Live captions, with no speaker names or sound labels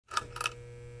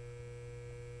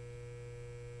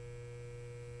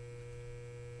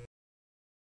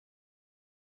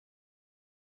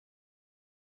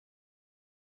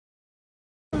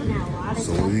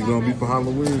So what are you gonna be for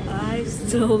Halloween? I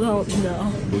still don't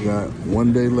know. We got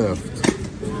 1 day left.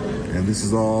 And this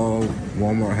is all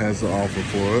Walmart has to offer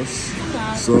for us.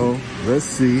 So let's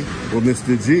see what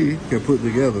Mr. G can put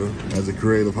together as a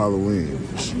creative Halloween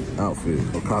outfit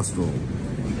or costume.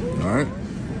 All right?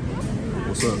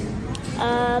 What's up?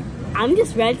 I'm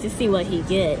just ready to see what he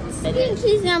gets. I think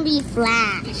he's gonna be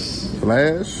Flash.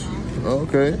 Flash? Oh,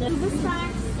 okay.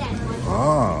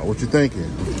 Ah, what you thinking?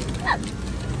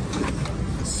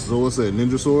 So what's that,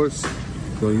 ninja swords?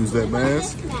 Gonna use that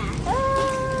mask?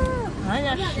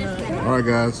 I'm not sure. All right,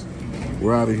 guys,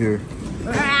 we're out of here.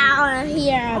 We're out of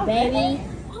here, baby.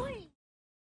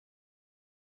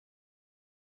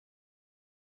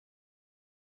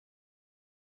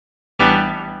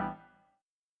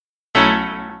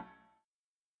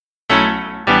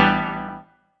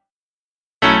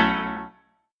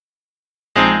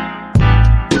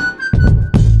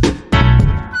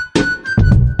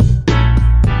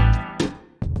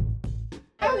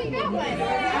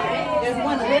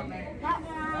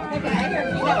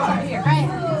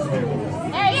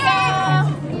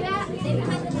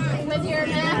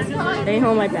 They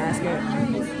hold my basket.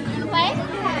 What?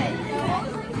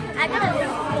 I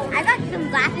got some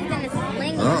glasses and a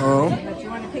sling. Uh-oh. Do you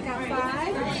want to pick out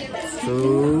 5?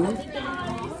 2,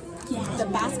 The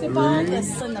basketball, and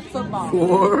the football.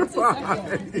 4,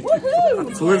 5. Woohoo!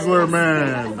 Twizzler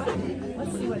man.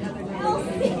 Let's see what other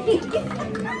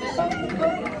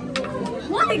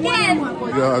What again?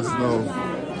 Gosh, no.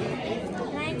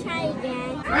 Can I try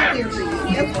again? Try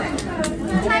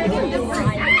to get this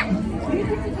one.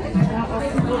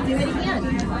 We'll do it again.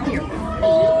 Here.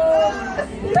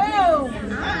 Boom!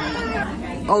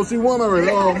 Oh, she won already.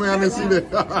 Oh, man, I didn't see that.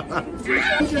 Do you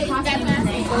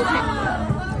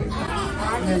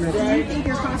think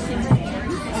your costume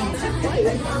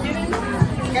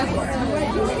Go for it.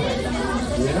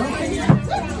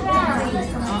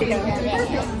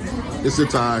 It's a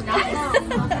tie.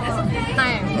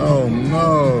 Oh,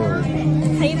 no.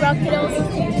 Hey, rock kiddos.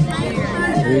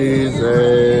 He's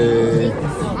a...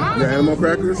 The animal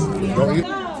crackers? Don't eat.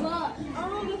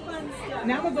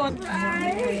 Now we're going.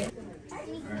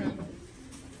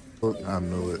 I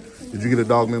knew it. Did you get a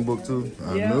Dogman book too?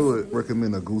 I knew it.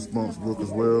 Recommend a Goosebumps book as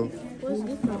well.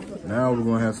 Now we're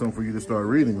gonna have something for you to start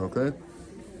reading, okay?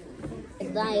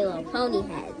 My little pony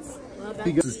heads.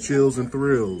 He gets his chills and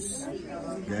thrills.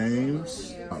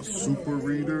 Games, super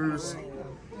readers,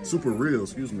 super real,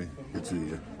 excuse me. Get to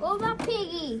you. What about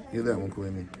Piggy? Get that one,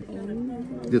 Queenie.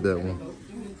 Get that one.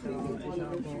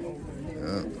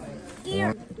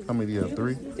 Yeah. How many do you have?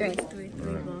 3? 3. All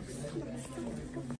right.